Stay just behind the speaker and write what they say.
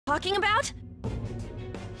talking about?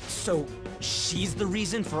 So, she's the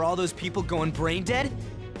reason for all those people going brain dead?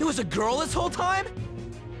 It was a girl this whole time?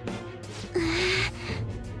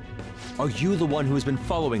 Are you the one who has been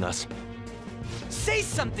following us? Say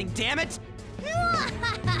something, damn it!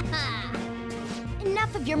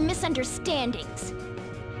 Enough of your misunderstandings.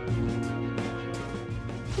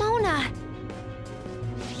 Mona!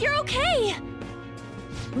 You're okay!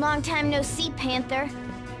 Long time no see, Panther.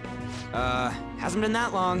 Hasn't been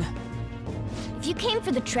that long. If you came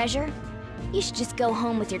for the treasure, you should just go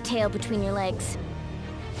home with your tail between your legs.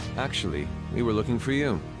 Actually, we were looking for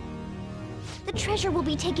you. The treasure will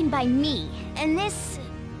be taken by me, and this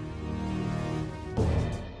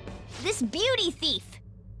beauty thief.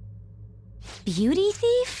 Beauty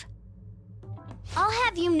thief? I'll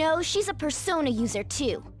have you know she's a Persona user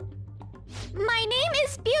too. My name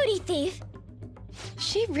is Beauty Thief.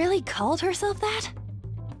 She really called herself that?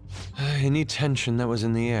 Any tension that was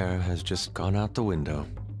in the air has just gone out the window.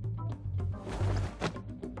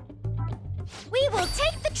 We will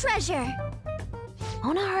take the treasure.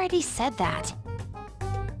 Mona already said that.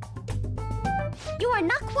 You are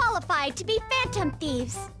not qualified to be phantom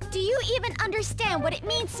thieves. Do you even understand what it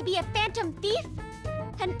means to be a phantom thief?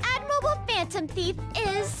 An admirable phantom thief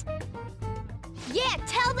is... Yeah,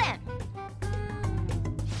 tell them!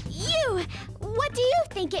 You! What do you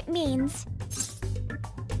think it means?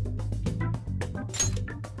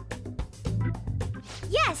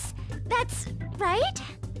 Yes, that's right.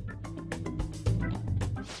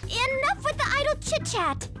 Enough with the idle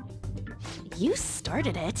chit-chat. You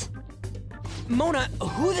started it. Mona,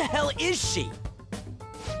 who the hell is she?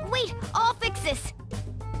 Wait, I'll fix this.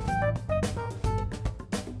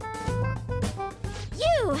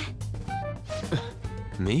 You!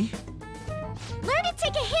 Me? Learn to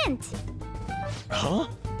take a hint. Huh?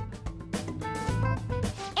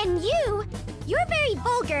 And you're very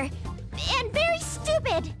vulgar and very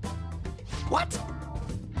stupid. What?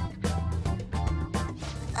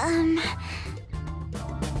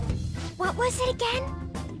 What was it again?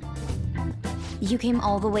 You came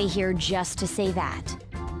all the way here just to say that.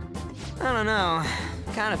 I don't know.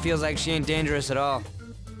 Kinda feels like she ain't dangerous at all.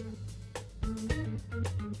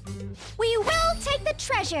 We will take the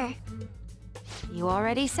treasure. You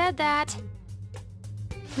already said that.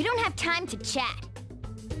 We don't have time to chat.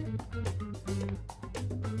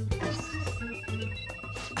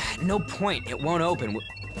 No point, it won't open.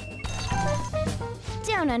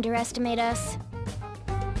 Don't underestimate us.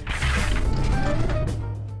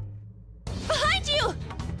 Behind you!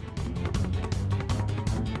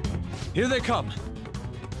 Here they come!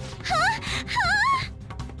 Huh? Huh?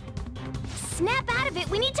 Snap out of it,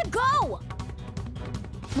 we need to go!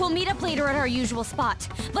 We'll meet up later at our usual spot.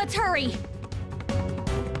 Let's hurry!